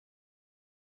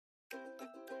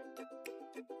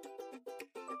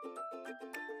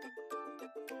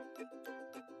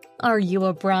Are you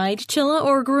a bride chilla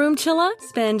or groom chilla?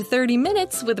 Spend 30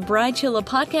 minutes with Bride Chilla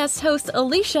podcast host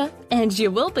Alicia, and you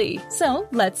will be. So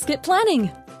let's get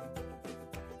planning.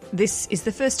 This is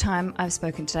the first time I've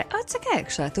spoken today. Oh, it's okay,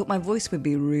 actually. I thought my voice would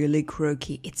be really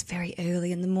croaky. It's very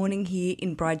early in the morning here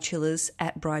in Bride Chillas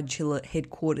at Bride Chilla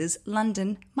headquarters,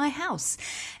 London, my house.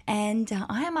 And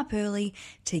I am up early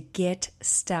to get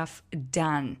stuff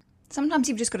done. Sometimes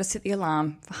you've just got to set the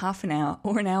alarm for half an hour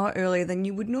or an hour earlier than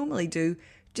you would normally do,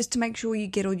 just to make sure you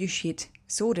get all your shit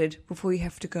sorted before you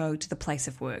have to go to the place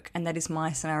of work. And that is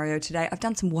my scenario today. I've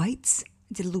done some weights,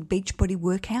 did a little beach body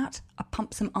workout, I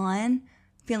pumped some iron,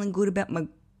 feeling good about my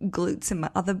glutes and my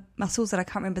other muscles that I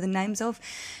can't remember the names of.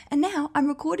 And now I'm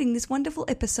recording this wonderful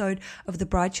episode of the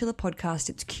Bride Chilla podcast.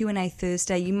 It's Q&A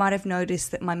Thursday. You might have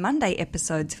noticed that my Monday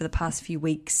episodes for the past few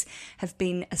weeks have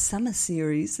been a summer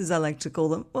series, as I like to call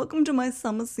them. Welcome to my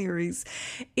summer series.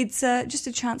 It's just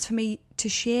a chance for me to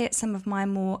share some of my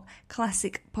more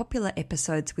classic popular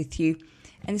episodes with you.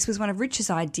 And this was one of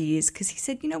Rich's ideas because he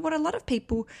said, you know what, a lot of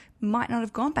people might not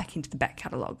have gone back into the back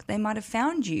catalogue. They might have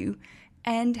found you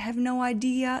and have no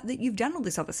idea that you've done all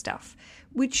this other stuff,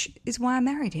 which is why I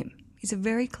married him. He's a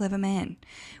very clever man.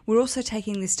 We're also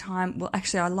taking this time, well,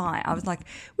 actually I lie. I was like,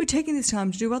 we're taking this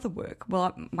time to do other work.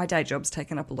 Well, my day job's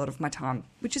taken up a lot of my time,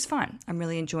 which is fine. I'm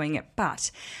really enjoying it.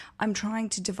 But I'm trying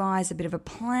to devise a bit of a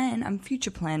plan. I'm future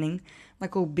planning,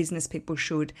 like all business people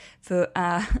should, for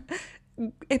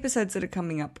episodes that are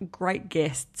coming up, great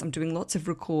guests. I'm doing lots of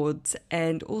records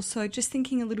and also just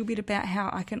thinking a little bit about how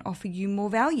I can offer you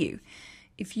more value.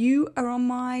 If you are on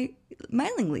my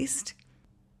mailing list,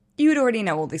 you would already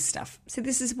know all this stuff. So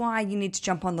this is why you need to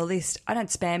jump on the list. I don't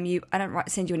spam you. I don't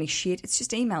send you any shit. It's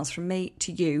just emails from me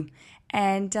to you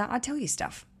and I tell you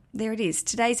stuff. There it is.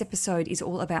 Today's episode is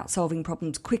all about solving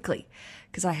problems quickly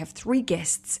because I have 3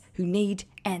 guests who need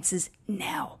answers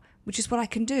now, which is what I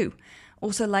can do.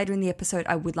 Also, later in the episode,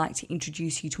 I would like to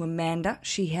introduce you to Amanda.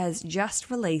 She has just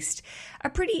released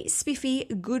a pretty spiffy,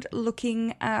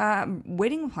 good-looking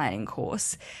wedding planning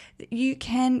course that you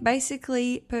can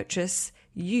basically purchase,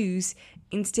 use,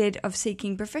 instead of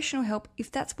seeking professional help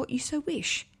if that's what you so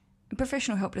wish.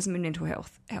 Professional help doesn't mean mental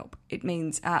health help. It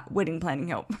means wedding planning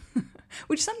help,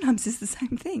 which sometimes is the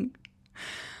same thing.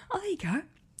 Oh, there you go.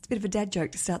 Bit of a dad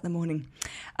joke to start the morning.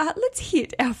 Let's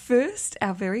hit our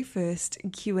very first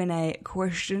Q&A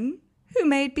question. Who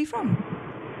may it be from?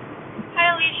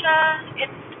 Hi, Alicia.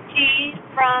 It's T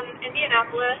from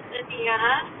Indianapolis,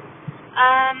 Indiana.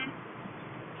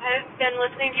 I've been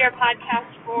listening to your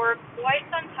podcast for quite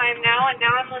some time now, and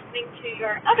now I'm listening to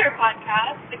your other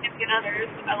podcast, Significant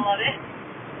Others. I love it.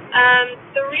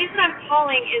 The reason I'm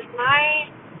calling is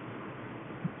my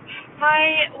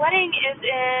wedding is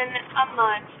in a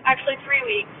month, actually 3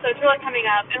 weeks, so it's really coming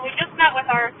up. And we just met with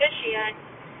our officiant,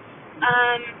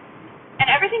 and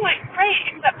everything went great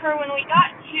except for when we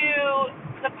got to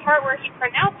the part where he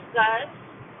pronounces us,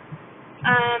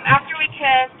 after we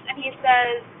kissed, and he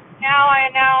says, now I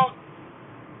announce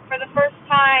for the first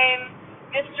time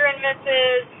Mr. and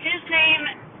Mrs. his name.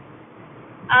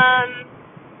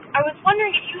 I was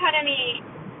wondering if you had any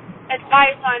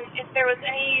advice on if there was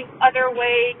any other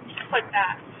way to put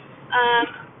that.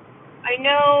 I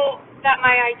know that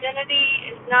my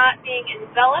identity is not being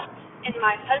enveloped in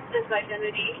my husband's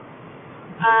identity.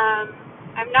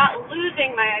 I'm not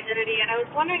losing my identity, and I was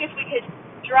wondering if we could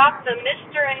drop the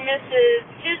Mr. and Mrs.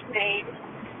 his name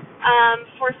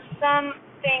for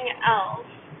something else.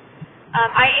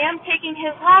 I am taking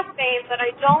his last name, but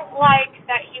I don't like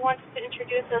that he wants to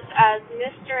introduce us as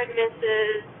Mr. and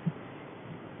Mrs.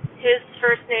 his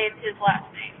first name, his last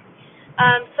name.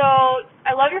 So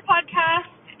I love your podcast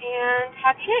and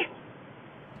happy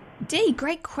days. D,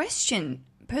 great question.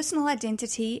 Personal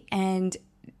identity, and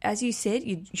as you said,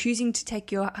 you're choosing to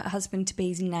take your husband to be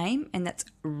his name, and that's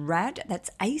rad,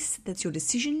 that's ace, that's your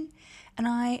decision, and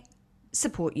I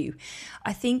support you.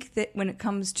 I think that when it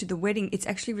comes to the wedding, it's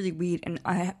actually really weird, and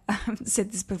I haven't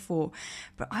said this before,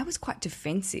 but I was quite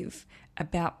defensive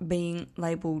about being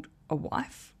labelled a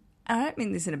wife. And I don't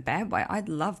mean this in a bad way. I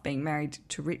love being married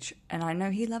to Rich, and I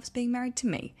know he loves being married to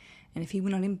me. And if he were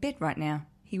not in bed right now,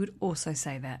 he would also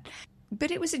say that.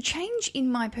 But it was a change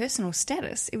in my personal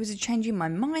status. It was a change in my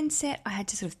mindset. I had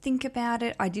to sort of think about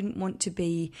it. I didn't want to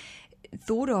be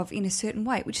thought of in a certain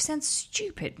way, which sounds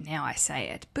stupid now I say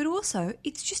it, but also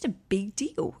it's just a big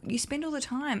deal. You spend all the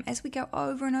time, as we go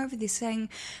over and over this, saying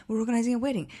we're organising a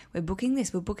wedding, we're booking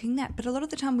this, we're booking that, but a lot of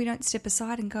the time we don't step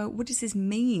aside and go, what does this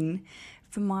mean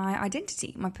for my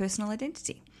identity, my personal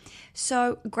identity?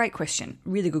 So, great question,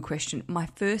 really good question. My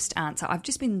first answer, I've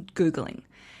just been Googling,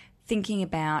 thinking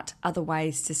about other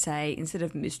ways to say, instead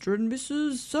of Mr. and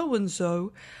Mrs.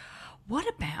 so-and-so, what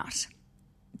about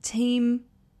Team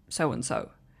so-and-so?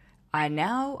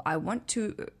 I want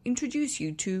to introduce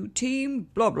you to Team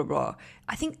blah, blah, blah.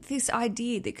 I think this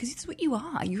idea that, because it's what you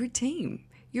are, you're a team,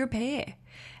 you're a pair.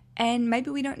 And maybe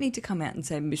we don't need to come out and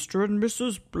say Mr. and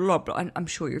Mrs. blah, blah. And I'm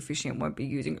sure your officiant won't be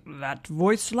using that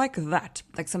voice like that,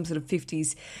 like some sort of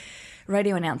 50s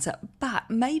radio announcer. But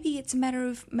maybe it's a matter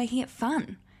of making it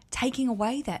fun, taking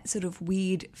away that sort of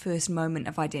weird first moment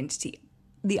of identity.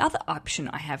 The other option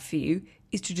I have for you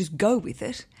is to just go with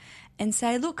it and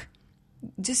say, look,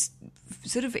 just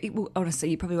sort of, well, honestly,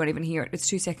 you probably won't even hear it. It's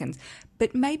 2 seconds.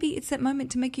 But maybe it's that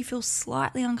moment to make you feel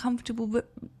slightly uncomfortable,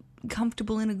 but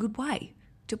comfortable in a good way,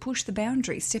 to push the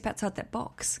boundary, step outside that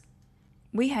box.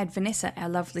 We had Vanessa, our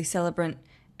lovely celebrant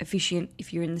officiant,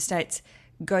 if you're in the States,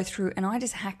 go through, and I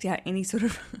just hacked out any sort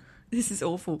of... This is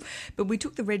awful, but we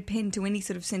took the red pen to any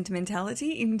sort of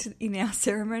sentimentality in our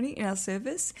ceremony, in our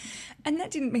service, and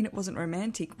that didn't mean it wasn't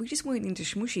romantic. We just weren't into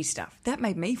schmushy stuff. That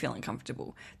made me feel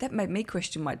uncomfortable. That made me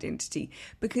question my identity,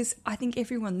 because I think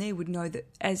everyone there would know that,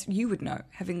 as you would know,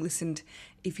 having listened,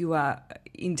 if you are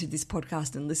into this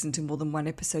podcast and listened to more than one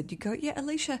episode, you go, yeah,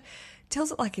 Alicia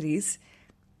tells it like it is.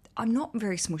 I'm not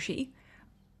very smushy.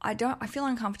 I feel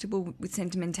uncomfortable with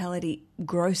sentimentality,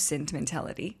 gross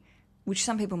sentimentality, which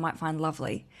some people might find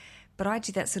lovely, but I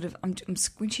do that sort of, I'm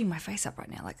squinching my face up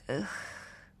right now, like, ugh,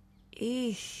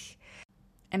 eek.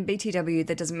 And BTW,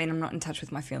 that doesn't mean I'm not in touch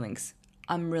with my feelings.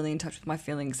 I'm really in touch with my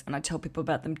feelings, and I tell people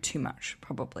about them too much,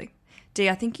 probably. Dee,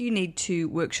 I think you need to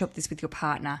workshop this with your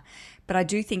partner, but I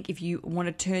do think if you want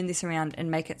to turn this around and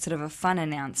make it sort of a fun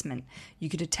announcement, you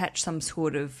could attach some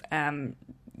sort of, as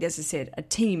I said, a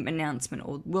team announcement,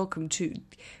 or welcome to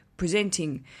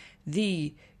presenting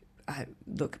the...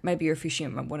 look, maybe your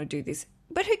officiant might want to do this,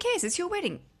 but who cares? It's your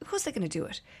wedding. Of course they're going to do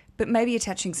it. But maybe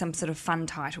attaching some sort of fun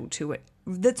title to it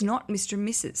that's not Mr. and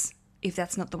Mrs., if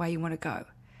that's not the way you want to go.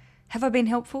 Have I been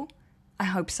helpful? I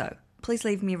hope so. Please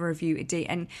leave me a review, Dee.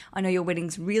 And I know your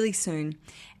wedding's really soon,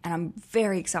 and I'm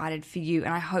very excited for you,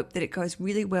 and I hope that it goes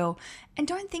really well. And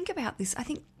don't think about this. I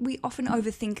think we often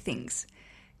overthink things.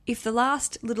 If the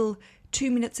last little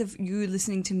 2 minutes of you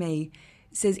listening to me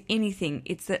says anything,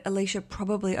 it's that Alicia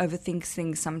probably overthinks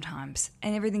things sometimes,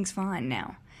 and everything's fine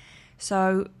now.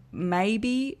 So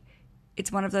maybe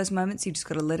it's one of those moments you just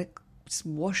got to let it just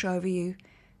wash over you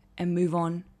and move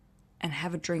on and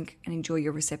have a drink and enjoy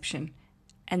your reception,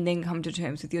 and then come to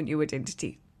terms with your new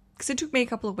identity. Because it took me a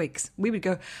couple of weeks. We would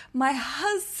go, my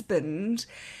husband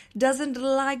doesn't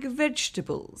like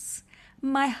vegetables.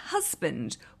 My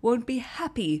husband won't be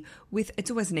happy with...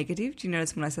 It's always negative. Do you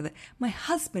notice when I say that? My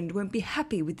husband won't be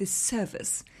happy with this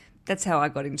service. That's how I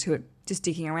got into it, just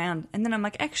digging around. And then I'm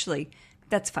like, actually,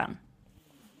 that's fun.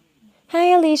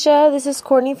 Hey, Alicia. This is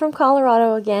Courtney from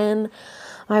Colorado again.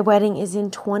 My wedding is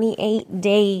in 28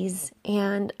 days,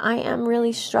 and I am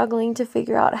really struggling to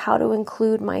figure out how to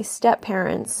include my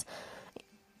step-parents,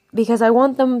 because I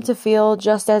want them to feel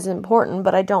just as important,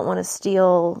 but I don't want to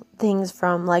steal things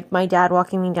from, like, my dad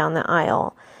walking me down the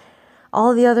aisle.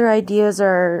 All the other ideas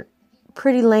are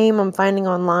pretty lame I'm finding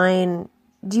online.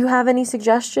 Do you have any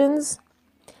suggestions?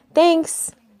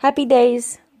 Thanks. Happy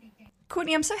days.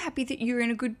 Courtney, I'm so happy that you're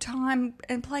in a good time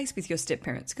and place with your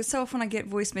step-parents, because so often I get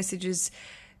voice messages,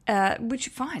 which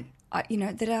are fine,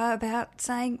 that are about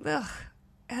saying, ugh,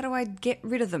 how do I get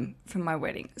rid of them from my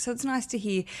wedding? So it's nice to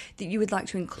hear that you would like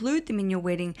to include them in your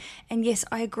wedding. And yes,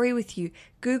 I agree with you.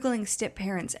 Googling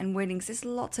step-parents and weddings, there's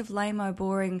lots of lame-o,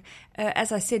 boring,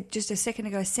 as I said just a second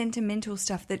ago, sentimental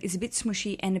stuff that is a bit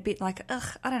smushy and a bit like,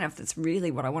 ugh, I don't know if that's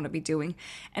really what I want to be doing.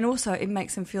 And also it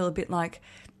makes them feel a bit like,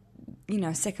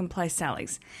 second-place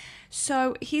Sallies.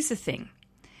 So here's the thing.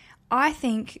 I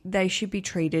think they should be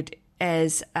treated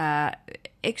as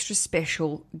extra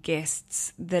special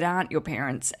guests that aren't your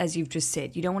parents, as you've just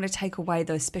said. You don't want to take away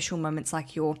those special moments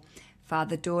like your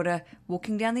father-daughter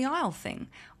walking down the aisle thing,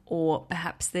 or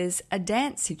perhaps there's a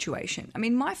dance situation. I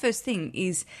mean, my first thing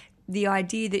is the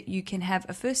idea that you can have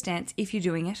a first dance if you're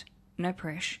doing it, no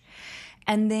pressure,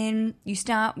 And then you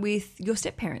start with your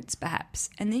step-parents perhaps,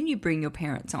 and then you bring your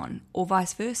parents on, or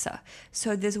vice versa.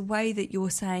 So there's a way that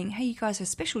you're saying, hey, you guys are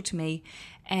special to me,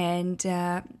 and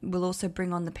we'll also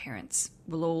bring on the parents.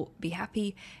 We'll all be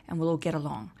happy and we'll all get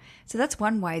along. So that's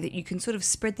one way that you can sort of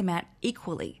spread them out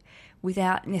equally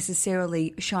without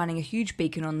necessarily shining a huge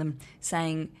beacon on them,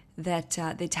 saying that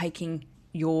they're taking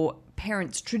your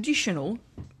parents' traditional,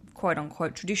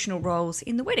 quote-unquote, traditional roles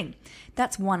in the wedding.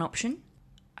 That's one option.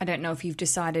 I don't know if you've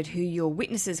decided who your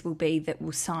witnesses will be that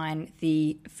will sign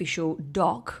the official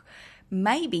doc.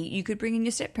 Maybe you could bring in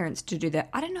your step-parents to do that.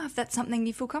 I don't know if that's something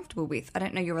you feel comfortable with. I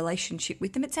don't know your relationship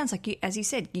with them. It sounds like, you, as you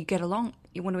said, you get along.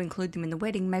 You want to include them in the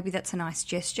wedding. Maybe that's a nice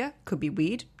gesture. Could be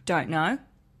weird. Don't know.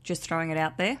 Just throwing it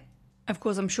out there. Of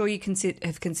course, I'm sure you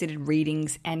have considered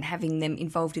readings and having them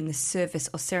involved in the service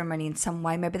or ceremony in some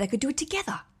way. Maybe they could do it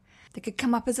together. They could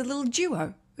come up as a little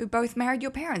duo who both married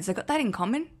your parents. They got that in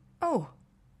common. Oh,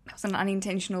 that was an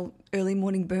unintentional early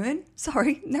morning burn.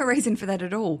 Sorry, no reason for that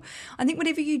at all. I think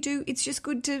whatever you do, it's just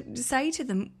good to say to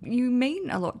them, you mean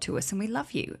a lot to us and we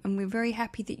love you and we're very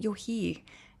happy that you're here.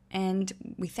 And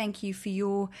we thank you for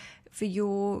your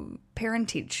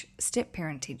parentage,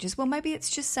 step-parentage as well. Maybe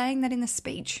it's just saying that in the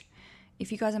speech.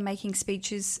 If you guys are making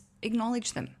speeches,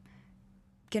 acknowledge them.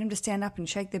 Get them to stand up and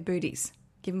shake their booties.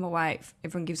 Give them a wave.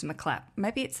 Everyone gives them a clap.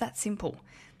 Maybe it's that simple.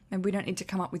 Maybe we don't need to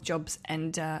come up with jobs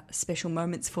and special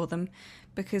moments for them,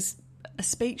 because a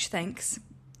speech, thanks,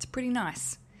 it's pretty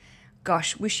nice.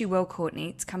 Gosh, wish you well, Courtney.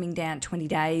 It's coming down 20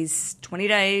 days. 20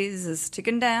 days is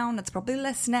ticking down. It's probably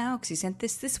less now because you sent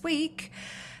this week.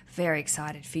 Very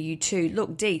excited for you too.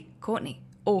 Look, Dee, Courtney,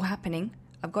 all happening.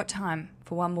 I've got time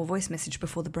for one more voice message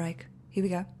before the break. Here we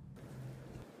go.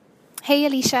 Hey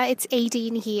Alicia, it's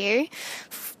Aideen here,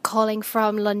 calling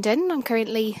from London. I'm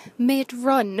currently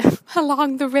mid-run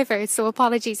along the river, so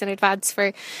apologies in advance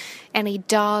for any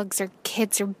dogs or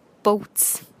kids or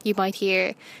boats you might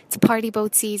hear. It's party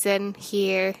boat season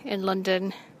here in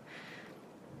London.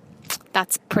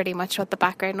 That's pretty much what the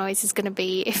background noise is going to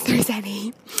be, if there's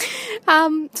any.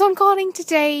 So I'm calling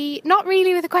today, not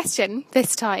really with a question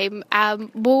this time,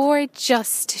 more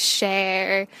just to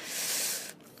share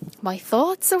my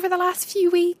thoughts over the last few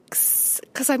weeks,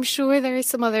 because I'm sure there are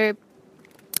some other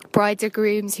brides or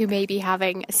grooms who may be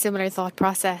having a similar thought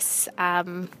process.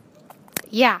 And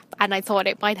I thought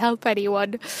it might help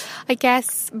anyone. I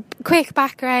guess, quick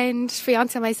background,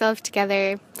 fiancé and myself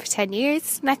together for 10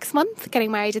 years next month,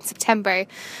 getting married in September,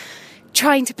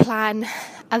 trying to plan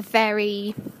a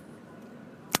very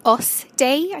us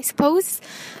day, I suppose.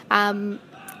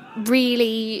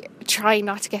 Really trying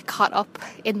not to get caught up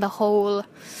in the whole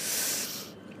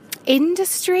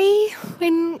industry,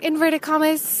 in inverted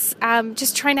commas.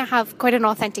 Just trying to have quite an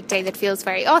authentic day that feels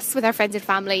very us, with our friends and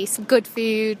family, some good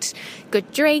food,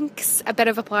 good drinks, a bit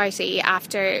of a party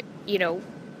after,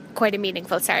 quite a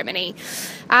meaningful ceremony.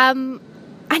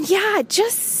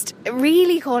 Just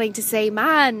really calling to say,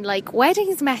 man, like,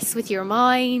 weddings mess with your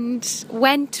mind.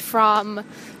 Went from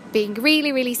being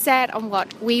really, really set on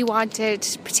what we wanted,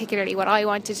 particularly what I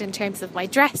wanted in terms of my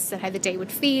dress and how the day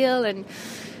would feel, and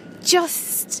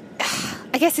just,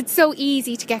 I guess it's so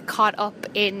easy to get caught up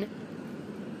in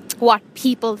what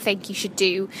people think you should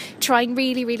do, trying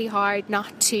really, really hard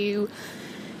not to,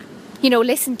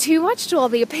 listen too much to all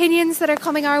the opinions that are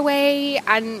coming our way.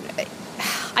 And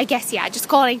I guess, just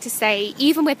calling to say,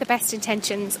 even with the best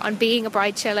intentions on being a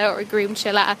bride chilla or a groom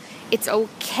chilla, it's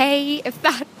okay if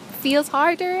that feels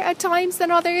harder at times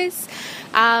than others.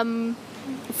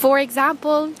 For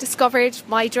example, discovered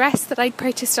my dress that I'd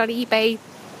purchased on eBay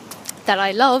that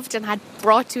I loved and had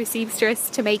brought to a seamstress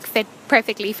to make fit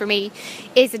perfectly for me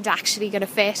isn't actually going to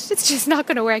fit. It's just not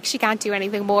going to work. She can't do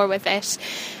anything more with it.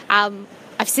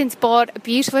 I've since bought a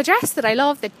beautiful dress that I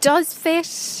love that does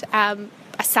fit, a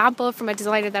sample from a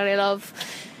designer that I love,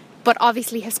 but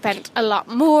obviously have spent a lot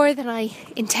more than I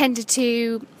intended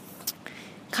to,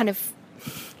 kind of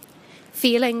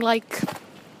feeling like,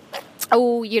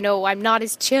 I'm not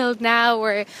as chilled now,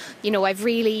 or,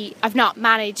 I've not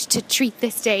managed to treat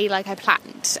this day like I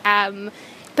planned.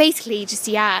 Basically just,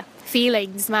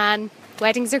 feelings, man.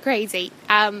 Weddings are crazy.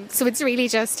 So it's really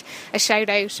just a shout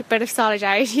out, a bit of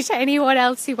solidarity to anyone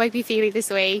else who might be feeling this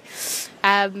way.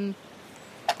 We're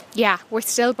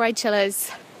still bride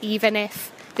chillas, even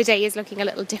if the day is looking a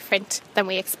little different than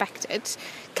we expected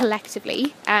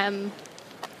collectively.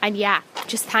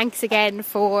 Just thanks again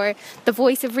for the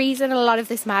voice of reason in a lot of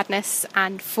this madness,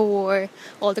 and for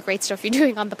all the great stuff you're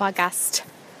doing on the podcast.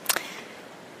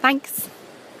 Thanks.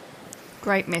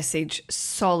 Great message.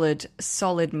 Solid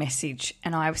message.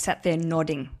 And I sat there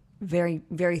nodding very,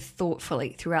 very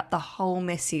thoughtfully throughout the whole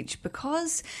message,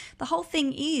 because the whole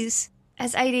thing is,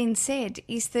 as Aideen said,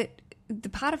 is that the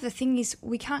part of the thing is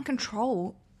we can't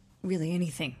control really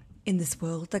anything in this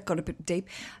world. That got a bit deep.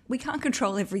 We can't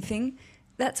control everything.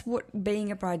 That's what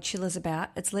being a bride chill is about.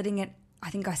 It's letting it, I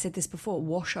think I said this before,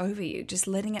 wash over you, just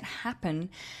letting it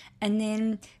happen, and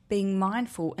then being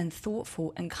mindful and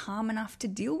thoughtful and calm enough to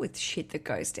deal with shit that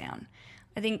goes down.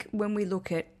 I think when we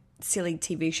look at silly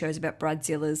TV shows about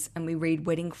bridezillas and we read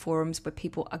wedding forums where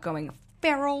people are going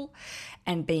feral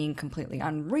and being completely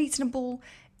unreasonable,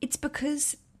 it's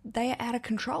because they are out of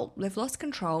control. They've lost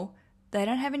control. They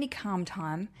don't have any calm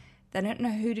time. They don't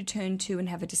know who to turn to and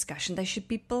have a discussion. They should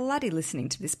be bloody listening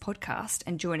to this podcast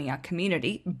and joining our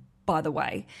community, by the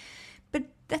way. But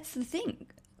that's the thing.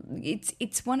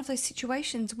 It's one of those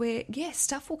situations where, yeah,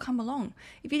 stuff will come along.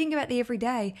 If you think about the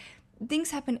everyday,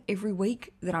 things happen every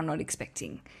week that I'm not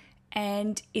expecting.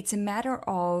 And it's a matter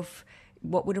of,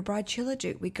 what would a bride chiller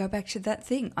do? We go back to that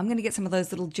thing. I'm going to get some of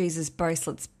those little Jesus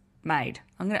bracelets made.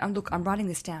 I'm writing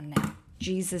this down now.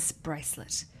 Jesus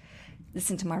bracelet.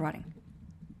 Listen to my writing.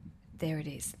 There it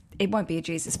is. It won't be a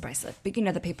Jesus bracelet, but you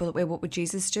know the people that wear What Would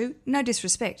Jesus Do? No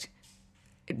disrespect.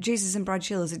 Jesus and bride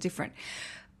chillers are different.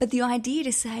 But the idea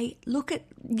to say, look at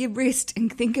your wrist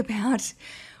and think about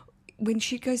when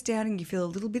shit goes down and you feel a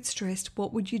little bit stressed,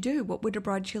 what would you do? What would a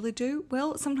bride chiller do?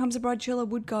 Well, sometimes a bride chiller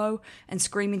would go and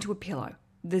scream into a pillow.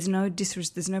 There's no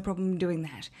problem doing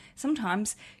that.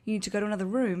 Sometimes you need to go to another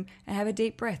room and have a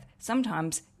deep breath.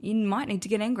 Sometimes you might need to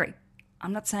get angry.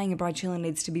 I'm not saying a bride chiller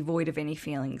needs to be void of any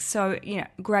feelings. So,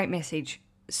 great message.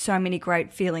 So many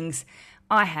great feelings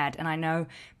I had, and I know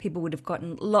people would have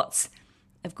gotten lots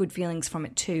of good feelings from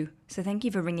it too. So thank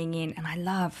you for ringing in, and I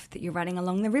love that you're riding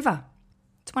along the river.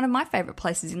 It's one of my favourite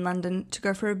places in London to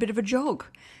go for a bit of a jog.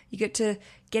 You get to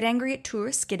get angry at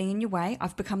tourists getting in your way.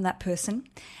 I've become that person.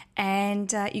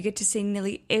 And you get to see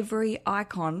nearly every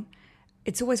icon.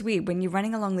 It's always weird when you're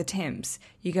running along the Thames.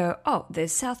 You go, oh,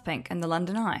 there's South Bank and the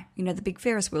London Eye. You know, the big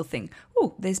Ferris wheel thing.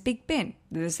 Oh, there's Big Ben.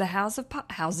 There's the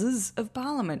Houses of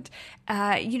Parliament.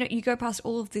 You go past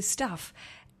all of this stuff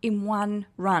in one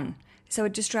run. So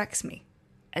it distracts me.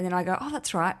 And then I go, oh,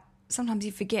 that's right. Sometimes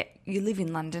you forget you live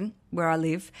in London, where I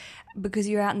live, because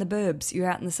you're out in the burbs, you're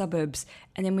out in the suburbs.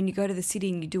 And then when you go to the city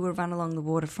and you do a run along the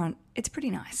waterfront, it's pretty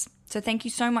nice. So thank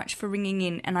you so much for ringing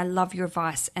in, and I love your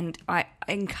advice. And I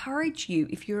encourage you,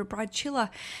 if you're a bride chiller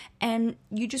and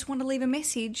you just want to leave a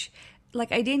message,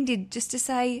 like Aideen did, just to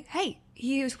say, hey,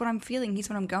 here's what I'm feeling, here's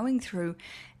what I'm going through.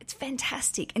 It's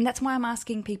fantastic. And that's why I'm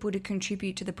asking people to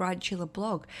contribute to the Bride Chiller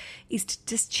blog, is to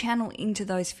just channel into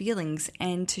those feelings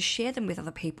and to share them with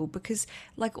other people, because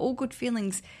like all good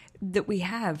feelings that we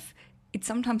have, it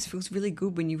sometimes feels really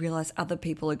good when you realize other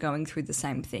people are going through the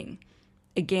same thing.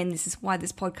 Again, this is why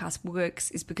this podcast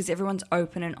works, is because everyone's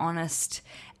open and honest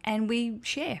and we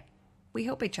share. We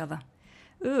help each other.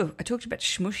 Ooh, I talked about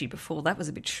smushy before. That was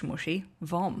a bit smushy.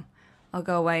 Vom. I'll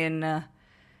go away and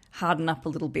harden up a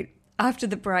little bit. After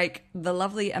the break, the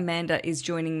lovely Amanda is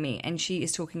joining me, and she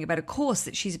is talking about a course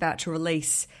that she's about to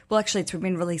release. Well, actually, it's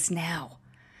been released now.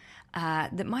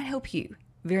 That might help you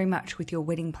very much with your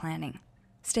wedding planning.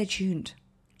 Stay tuned.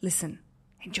 Listen.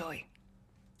 Enjoy.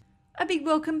 A big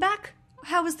welcome back.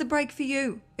 How was the break for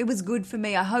you? It was good for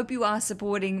me. I hope you are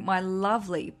supporting my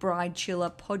lovely Bride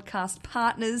Chiller podcast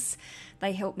partners.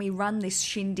 They help me run this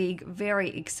shindig.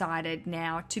 Very excited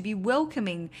now to be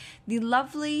welcoming the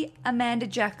lovely Amanda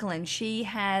Jacqueline. She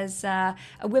has a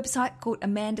website called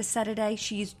Amanda Saturday.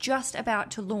 She is just about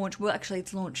to launch. Well, actually,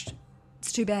 it's launched.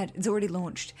 It's too bad. It's already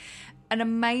launched. An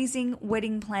amazing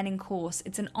wedding planning course.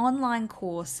 It's an online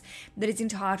course that is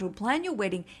entitled Plan Your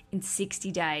Wedding in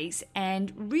 60 Days.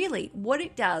 And really what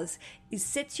it does is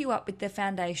sets you up with the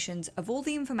foundations of all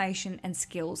the information and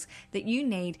skills that you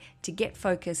need to get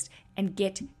focused and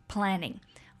get planning.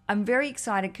 I'm very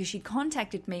excited because she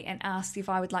contacted me and asked if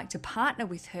I would like to partner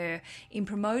with her in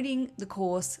promoting the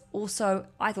course. Also,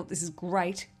 I thought this is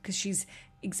great because she's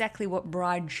exactly what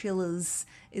Bride Chillers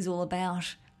is all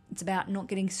about. It's about not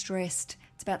getting stressed.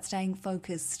 It's about staying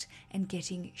focused and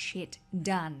getting shit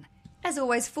done. As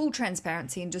always, full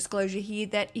transparency and disclosure here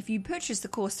that if you purchase the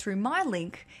course through my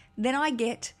link, then I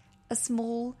get a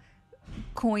small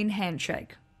coin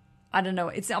handshake. I don't know.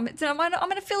 I'm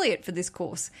an affiliate for this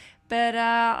course, but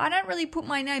I don't really put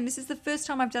my name. This is the first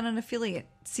time I've done an affiliate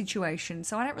situation,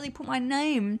 so I don't really put my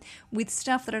name with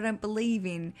stuff that I don't believe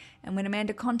in. And when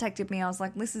Amanda contacted me, I was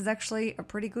like, this is actually a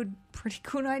pretty good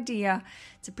idea.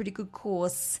 It's a pretty good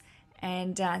course,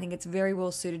 and I think it's very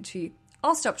well suited to you.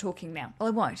 I'll stop talking now. Well,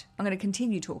 I won't. I'm going to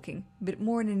continue talking, but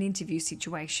more in an interview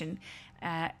situation.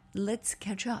 Let's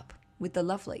catch up with the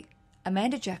lovely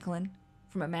Amanda Jacqueline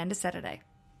from Amanda Saturday.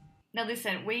 Now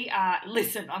listen,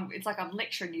 it's like I'm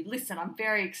lecturing you. Listen, I'm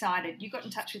very excited. You got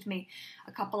in touch with me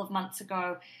a couple of months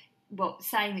ago,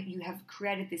 saying that you have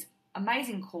created this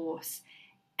amazing course.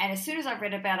 And as soon as I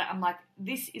read about it, I'm like,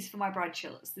 this is for my bride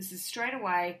chillers. This is straight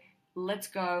away, let's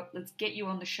go, let's get you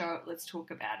on the show, let's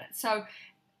talk about it. So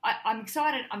I'm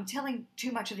excited. I'm telling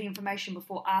too much of the information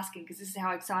before asking because this is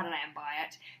how excited I am by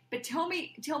it. But tell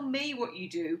me what you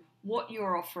do, what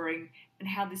you're offering, and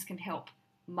how this can help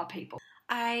my people.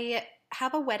 I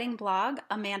have a wedding blog,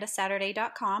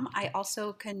 amandasaturday.com. I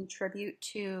also contribute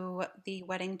to the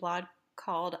wedding blog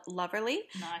called Loverly.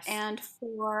 Nice. And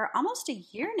for almost a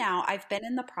year now, I've been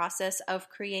in the process of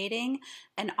creating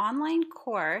an online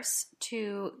course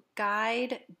to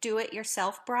guide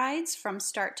do-it-yourself brides from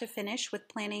start to finish with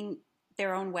planning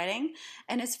their own wedding.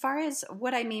 And as far as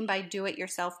what I mean by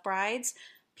do-it-yourself brides,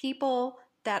 people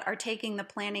that are taking the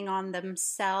planning on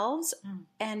themselves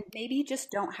and maybe just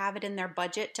don't have it in their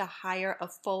budget to hire a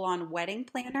full-on wedding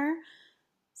planner.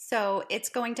 So it's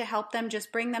going to help them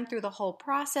just bring them through the whole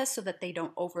process so that they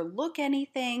don't overlook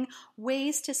anything,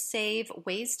 ways to save,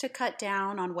 ways to cut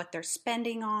down on what they're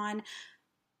spending on.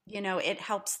 You know, it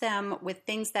helps them with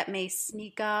things that may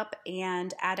sneak up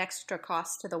and add extra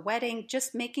cost to the wedding,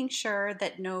 just making sure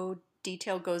that no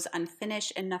detail goes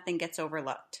unfinished and nothing gets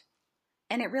overlooked.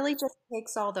 And it really just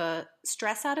takes all the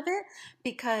stress out of it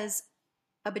because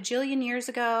a bajillion years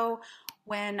ago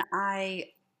when I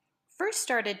first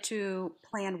started to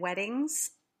plan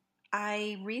weddings,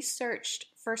 I researched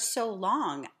for so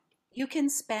long. You can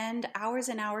spend hours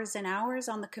and hours and hours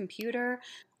on the computer,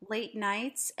 late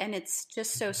nights, and it's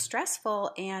just so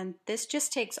stressful. And this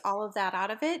just takes all of that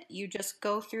out of it. You just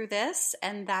go through this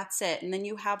and that's it. And then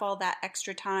you have all that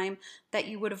extra time that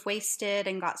you would have wasted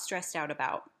and got stressed out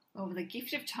about. Well, the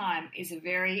gift of time is a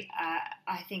very,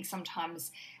 I think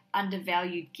sometimes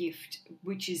undervalued gift,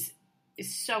 which is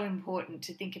so important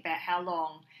to think about how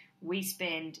long we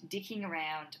spend dicking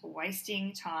around,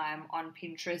 wasting time on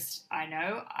Pinterest. I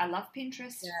know, I love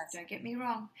Pinterest, yes. Don't get me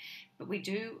wrong, but we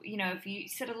do, you know, if you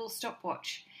set a little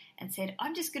stopwatch and said,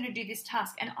 I'm just going to do this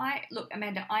task. And look,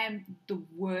 Amanda, I am the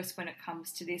worst when it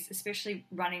comes to this, especially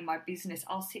running my business.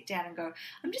 I'll sit down and go,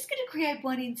 I'm just going to create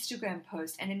one Instagram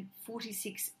post, and in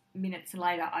 46 minutes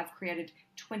later, I've created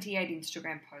 28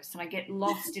 Instagram posts, and I get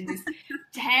lost in this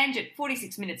tangent.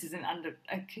 46 minutes is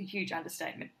a huge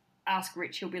understatement. Ask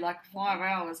Rich, he'll be like 5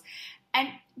 hours.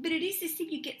 But it is this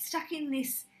thing, you get stuck in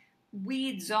this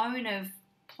weird zone of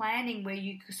planning where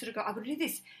you sort of go, I've got to do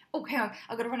this. Okay,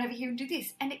 I've got to run over here and do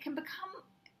this. And it can become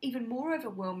even more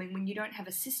overwhelming when you don't have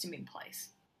a system in place.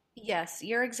 Yes,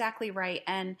 you're exactly right.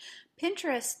 And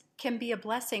Pinterest can be a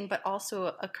blessing, but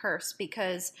also a curse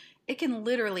because it can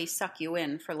literally suck you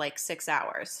in for like 6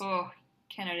 hours. Oh,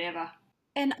 can it ever?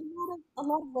 And a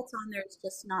lot of what's on there is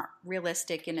just not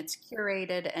realistic, and it's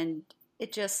curated, and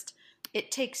it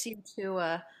takes you to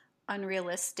a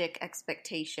unrealistic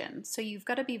expectation. So you've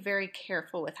got to be very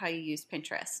careful with how you use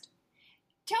Pinterest.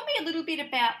 Tell me a little bit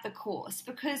about the course,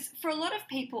 because for a lot of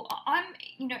people, I'm,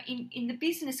 you know, in the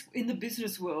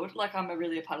business world, like I'm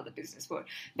really a part of the business world,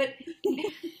 but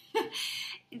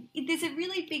there's a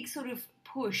really big sort of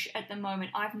push at the moment,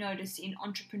 I've noticed, in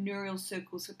entrepreneurial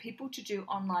circles for people to do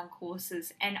online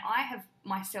courses, and I have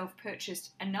myself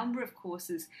purchased a number of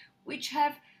courses which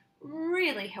have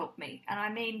really helped me, and I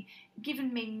mean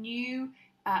given me new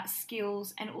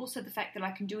skills, and also the fact that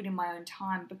I can do it in my own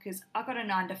time, because I've got a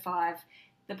 9 to 5.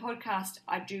 The podcast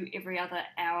I do every other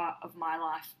hour of my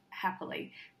life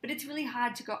happily, but it's really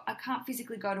hard to go. I can't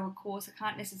physically go to a course. I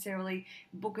can't necessarily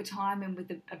book a time in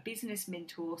with a business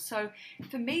mentor. So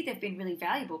for me, they've been really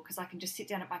valuable because I can just sit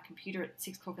down at my computer at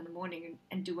 6 o'clock in the morning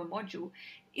and do a module.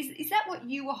 Is that what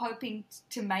you were hoping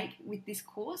to make with this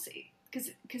course?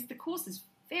 Because the course is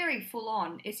very full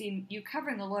on, as in you're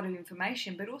covering a lot of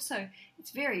information, but also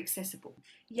it's very accessible.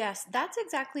 Yes, that's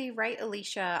exactly right,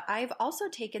 Alicia. I've also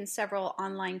taken several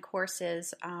online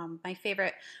courses. My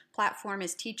favorite platform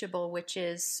is Teachable, which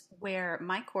is where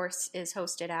my course is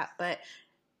hosted at. But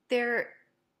the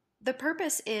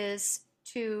purpose is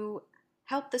to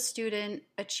help the student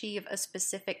achieve a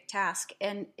specific task.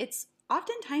 And it's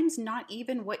oftentimes not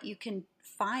even what you can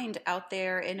find out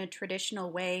there in a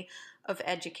traditional way of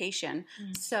education.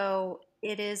 So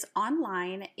it is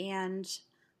online, and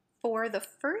for the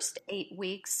first 8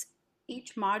 weeks,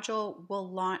 each module will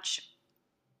launch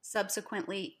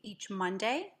subsequently each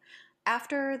Monday.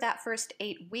 After that first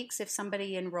 8 weeks, if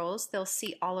somebody enrolls, they'll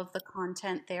see all of the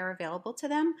content there available to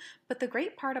them. But the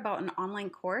great part about an online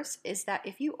course is that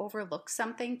if you overlook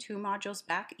something 2 modules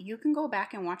back, you can go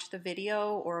back and watch the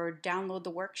video or download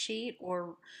the worksheet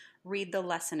or read the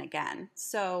lesson again.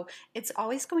 So it's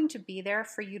always going to be there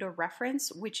for you to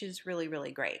reference, which is really,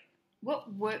 really great.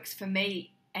 What works for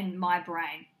me and my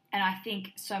brain, and I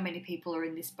think so many people are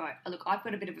in this boat. Look, I've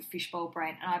got a bit of a fishbowl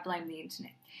brain, and I blame the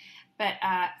internet. But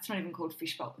it's not even called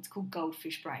fishbowl; it's called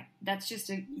goldfish brain. That's just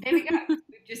there we go.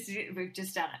 We've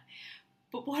just done it.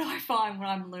 But what I find when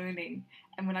I'm learning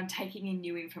and when I'm taking in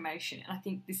new information, and I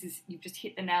think you've just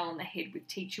hit the nail on the head with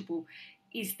Teachable,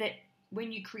 is that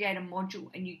when you create a module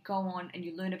and you go on and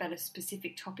you learn about a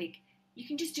specific topic, you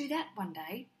can just do that one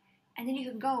day, and then you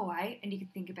can go away and you can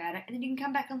think about it, and then you can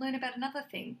come back and learn about another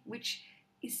thing, which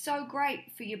is so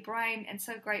great for your brain and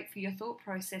so great for your thought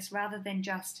process, rather than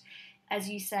just, as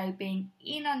you say, being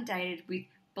inundated with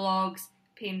blogs,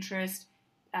 Pinterest,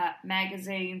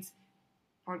 magazines,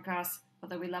 podcasts,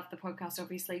 although we love the podcast,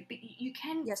 obviously, but you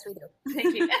can... Yes, we do.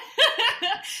 Thank you.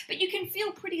 But you can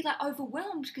feel pretty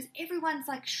overwhelmed because everyone's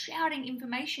shouting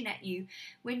information at you,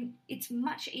 when it's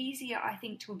much easier, I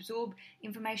think, to absorb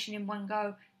information in one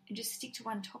go and just stick to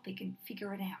one topic and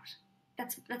figure it out.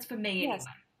 That's for me anyway.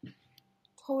 Yes.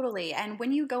 Totally. And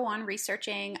when you go on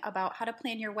researching about how to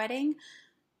plan your wedding,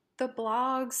 the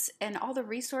blogs and all the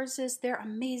resources, they're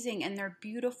amazing and they're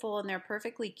beautiful and they're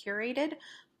perfectly curated,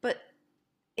 but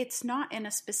it's not in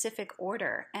a specific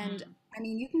order. And I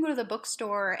mean, you can go to the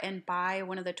bookstore and buy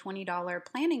one of the $20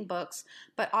 planning books,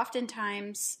 but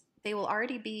oftentimes they will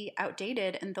already be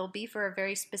outdated and they'll be for a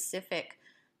very specific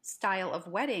style of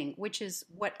wedding, which is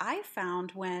what I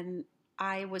found when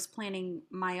I was planning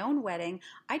my own wedding.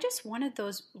 I just wanted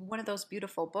one of those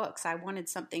beautiful books. I wanted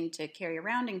something to carry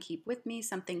around and keep with me,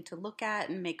 something to look at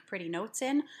and make pretty notes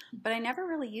in, but I never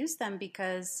really used them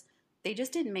because they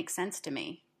just didn't make sense to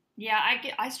me. Yeah,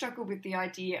 I struggle with the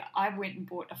idea. I went and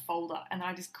bought a folder and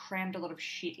I just crammed a lot of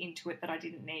shit into it that I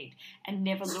didn't need and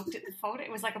never looked at the folder.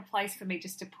 It was like a place for me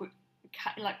just to put,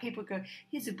 people go,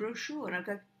 here's a brochure, and I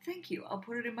go, thank you, I'll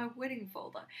put it in my wedding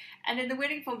folder. And then the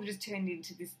wedding folder just turned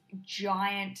into this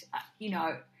giant,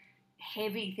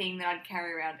 heavy thing that I'd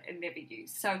carry around and never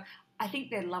use. So I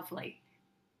think they're lovely.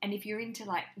 And if you're into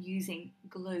using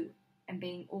glue and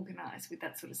being organised with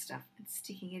that sort of stuff and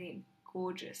sticking it in,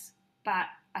 gorgeous. But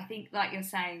I think, like you're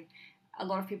saying, a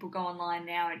lot of people go online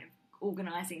now and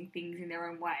organising things in their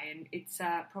own way, and it's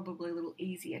probably a little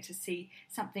easier to see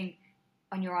something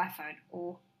on your iPhone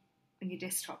or on your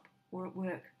desktop or at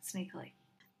work sneakily.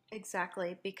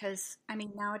 Exactly, because I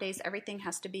mean, nowadays everything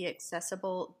has to be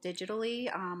accessible digitally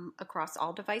across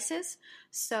all devices.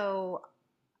 So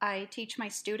I teach my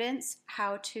students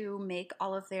how to make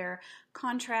all of their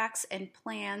contracts and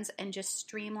plans and just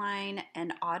streamline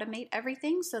and automate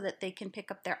everything so that they can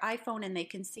pick up their iPhone and they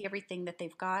can see everything that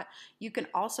they've got. You can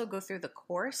also go through the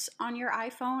course on your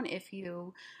iPhone if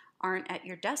you aren't at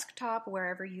your desktop,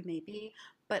 wherever you may be,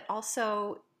 but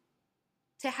also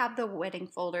to have the wedding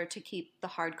folder to keep the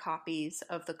hard copies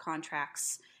of the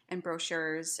contracts and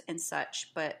brochures and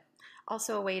such, but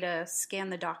also a way to scan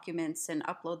the documents and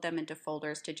upload them into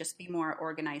folders to just be more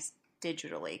organized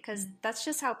digitally, because that's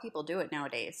just how people do it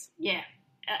nowadays. Yeah,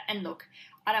 and look,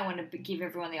 I don't want to give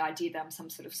everyone the idea that I'm some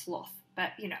sort of sloth,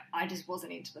 but, I just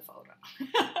wasn't into the folder.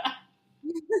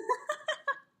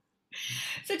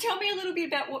 So tell me a little bit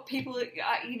about what people,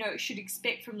 should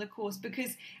expect from the course,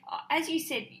 because as you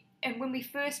said, and when we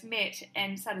first met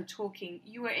and started talking,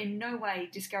 you were in no way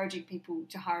discouraging people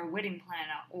to hire a wedding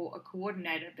planner or a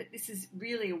coordinator, but this is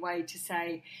really a way to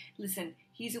say, listen,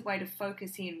 here's a way to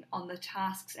focus in on the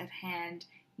tasks at hand,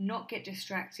 not get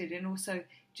distracted, and also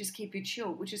just keep it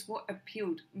chill, which is what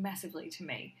appealed massively to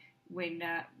me when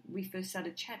we first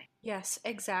started chatting. Yes,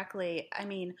 exactly. I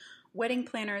mean, wedding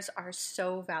planners are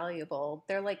so valuable.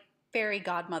 They're like fairy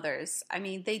godmothers. I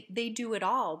mean, they do it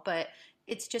all, but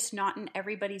it's just not in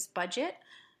everybody's budget.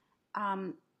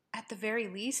 At the very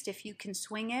least, if you can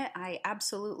swing it, I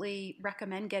absolutely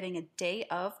recommend getting a day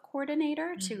of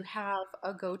coordinator to have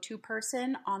a go-to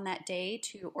person on that day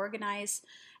to organize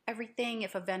everything.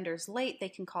 If a vendor's late, they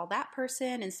can call that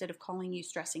person instead of calling you,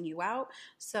 stressing you out.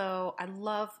 So I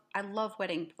love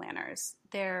wedding planners.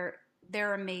 They're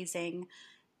amazing,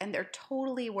 and they're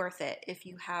totally worth it if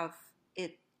you have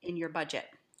it in your budget.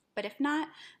 But if not,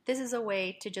 this is a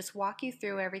way to just walk you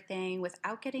through everything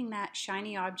without getting that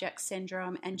shiny object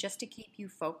syndrome, and just to keep you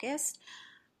focused.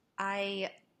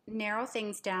 I narrow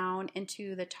things down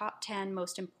into the top 10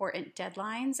 most important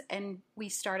deadlines, and we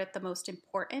start at the most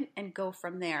important and go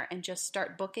from there and just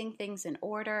start booking things in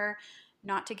order,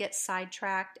 not to get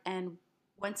sidetracked. And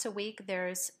once a week,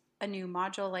 there's a new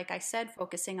module, like I said,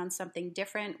 focusing on something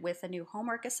different with a new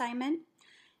homework assignment.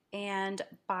 And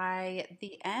by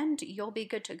the end, you'll be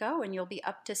good to go and you'll be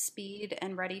up to speed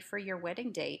and ready for your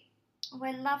wedding date. Oh,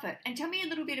 I love it. And tell me a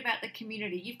little bit about the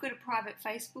community. You've got a private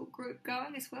Facebook group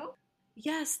going as well?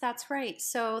 Yes, that's right.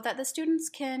 So that the students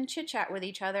can chit-chat with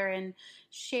each other and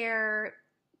share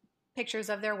pictures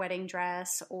of their wedding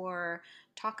dress or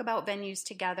talk about venues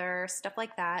together, stuff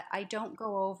like that. I don't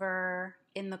go over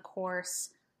in the course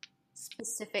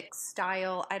specific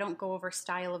style. I don't go over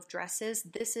style of dresses.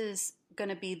 This is going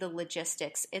to be the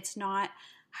logistics. It's not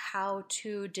how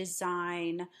to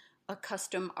design a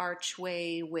custom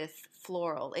archway with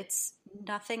floral. It's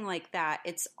nothing like that.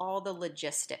 It's all the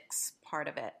logistics part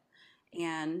of it.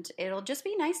 And it'll just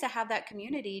be nice to have that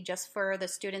community just for the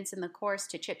students in the course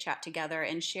to chit-chat together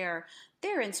and share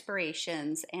their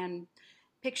inspirations and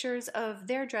pictures of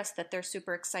their dress that they're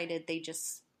super excited they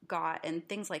just got and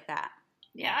things like that.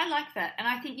 Yeah, I like that. And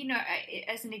I think,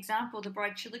 as an example, the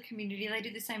Bride Chiller community, they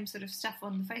do the same sort of stuff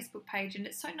on the Facebook page. And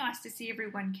it's so nice to see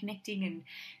everyone connecting and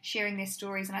sharing their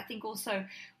stories. And I think also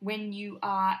when you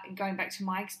are going back to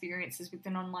my experiences with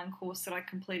an online course that I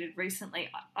completed recently,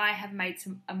 I have made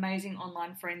some amazing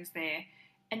online friends there.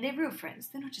 And they're real friends.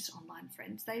 They're not just online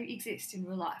friends. They exist in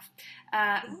real life.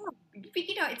 But,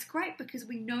 it's great because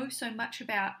we know so much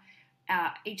about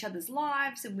each other's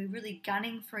lives, and we're really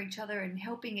gunning for each other and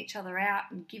helping each other out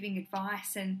and giving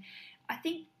advice. And I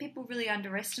think people really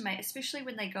underestimate, especially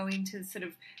when they go into sort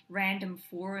of random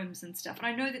forums and stuff. And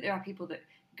I know that there are people that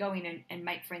go in and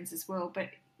make friends as well.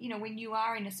 But, when you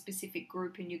are in a specific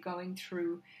group and you're going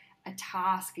through a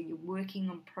task and you're working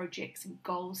on projects and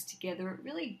goals together, it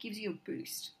really gives you a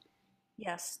boost.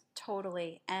 Yes,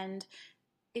 totally. And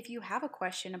if you have a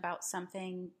question about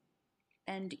something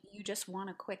and you just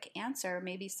want a quick answer,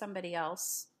 maybe somebody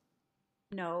else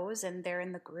knows and they're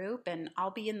in the group and I'll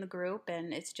be in the group,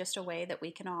 and it's just a way that we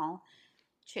can all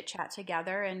chit-chat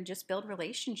together and just build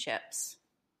relationships.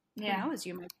 Yeah. Who knows,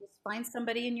 you might just find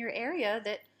somebody in your area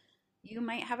that you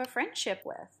might have a friendship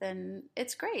with, and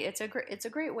it's great. It's a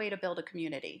great way to build a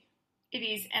community. It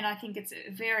is, and I think it's a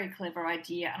very clever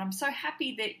idea, and I'm so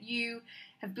happy that you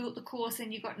have built the course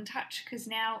and you got in touch, because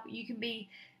now you can be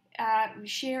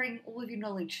sharing all of your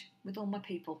knowledge with all my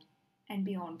people and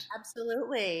beyond.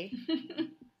 Absolutely.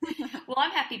 Well,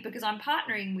 I'm happy because I'm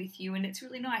partnering with you, and it's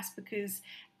really nice because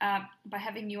by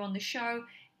having you on the show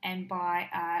and by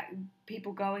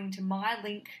people going to my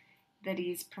link that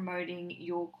is promoting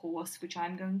your course, which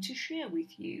I'm going to share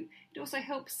with you, it also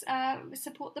helps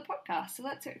support the podcast. So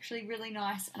that's actually really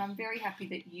nice, and I'm very happy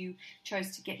that you chose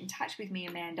to get in touch with me,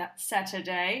 Amanda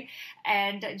Saturday.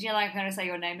 And do you like I'm going to say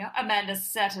your name now? Amanda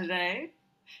Saturday.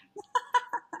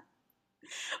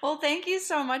 Well, thank you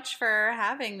so much for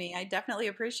having me. I definitely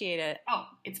appreciate it. Oh,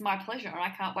 it's my pleasure. And I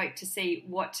can't wait to see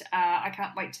I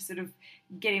can't wait to sort of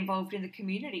get involved in the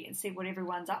community and see what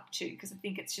everyone's up to, because I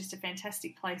think it's just a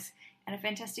fantastic place and a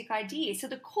fantastic idea. So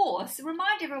the course,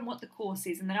 remind everyone what the course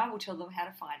is, and then I will tell them how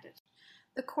to find it.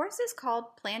 The course is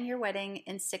called Plan Your Wedding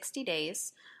in 60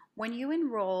 Days. When you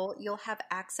enroll, you'll have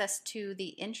access to the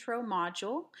intro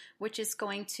module, which is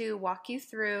going to walk you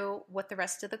through what the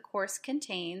rest of the course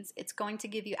contains. It's going to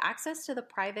give you access to the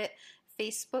private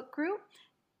Facebook group,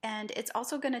 and it's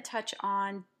also going to touch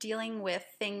on dealing with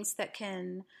things that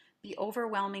can be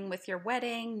overwhelming with your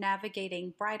wedding,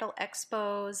 navigating bridal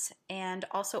expos, and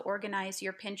also organize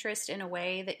your Pinterest in a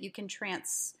way that you can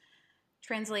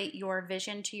translate your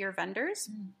vision to your vendors.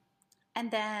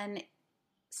 And then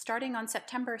starting on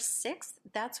September 6th,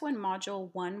 that's when Module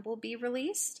 1 will be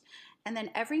released. And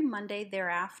then every Monday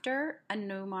thereafter, a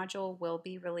new module will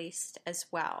be released as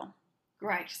well.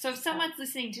 Great. So if someone's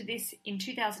listening to this in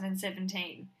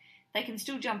 2017, they can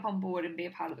still jump on board and be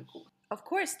a part of the course. Of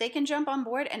course, they can jump on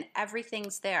board and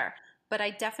everything's there. But I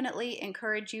definitely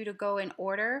encourage you to go in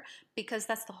order, because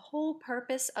that's the whole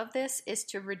purpose of this, is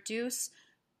to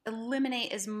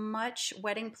eliminate as much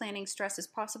wedding planning stress as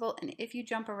possible. And if you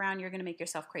jump around, you're going to make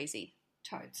yourself crazy.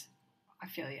 Totes. I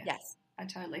feel you. Yes. I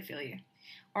totally feel you.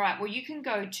 All right. Well, you can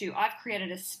go to, I've created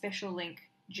a special link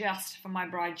just for my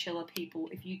Bride Chiller people.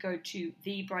 If you go to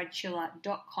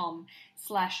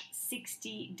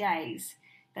thebridechiller.com/60 days,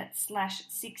 that's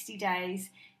 /60 days.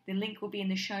 The link will be in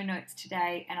the show notes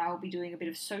today, and I will be doing a bit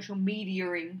of social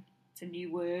mediaing. It's a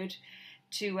new word.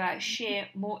 To share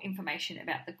more information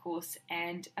about the course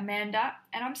and Amanda.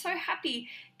 And I'm so happy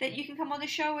that you can come on the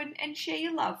show and share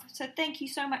your love. So thank you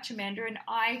so much, Amanda. And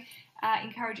I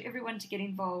encourage everyone to get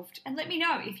involved. And let me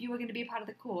know if you are going to be a part of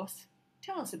the course.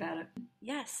 Tell us about it.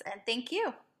 Yes, and thank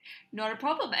you. Not a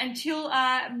problem. Until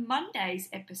Monday's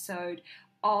episode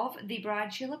of the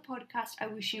Bride Chiller podcast, I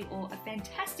wish you all a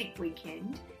fantastic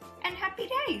weekend and happy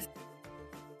days.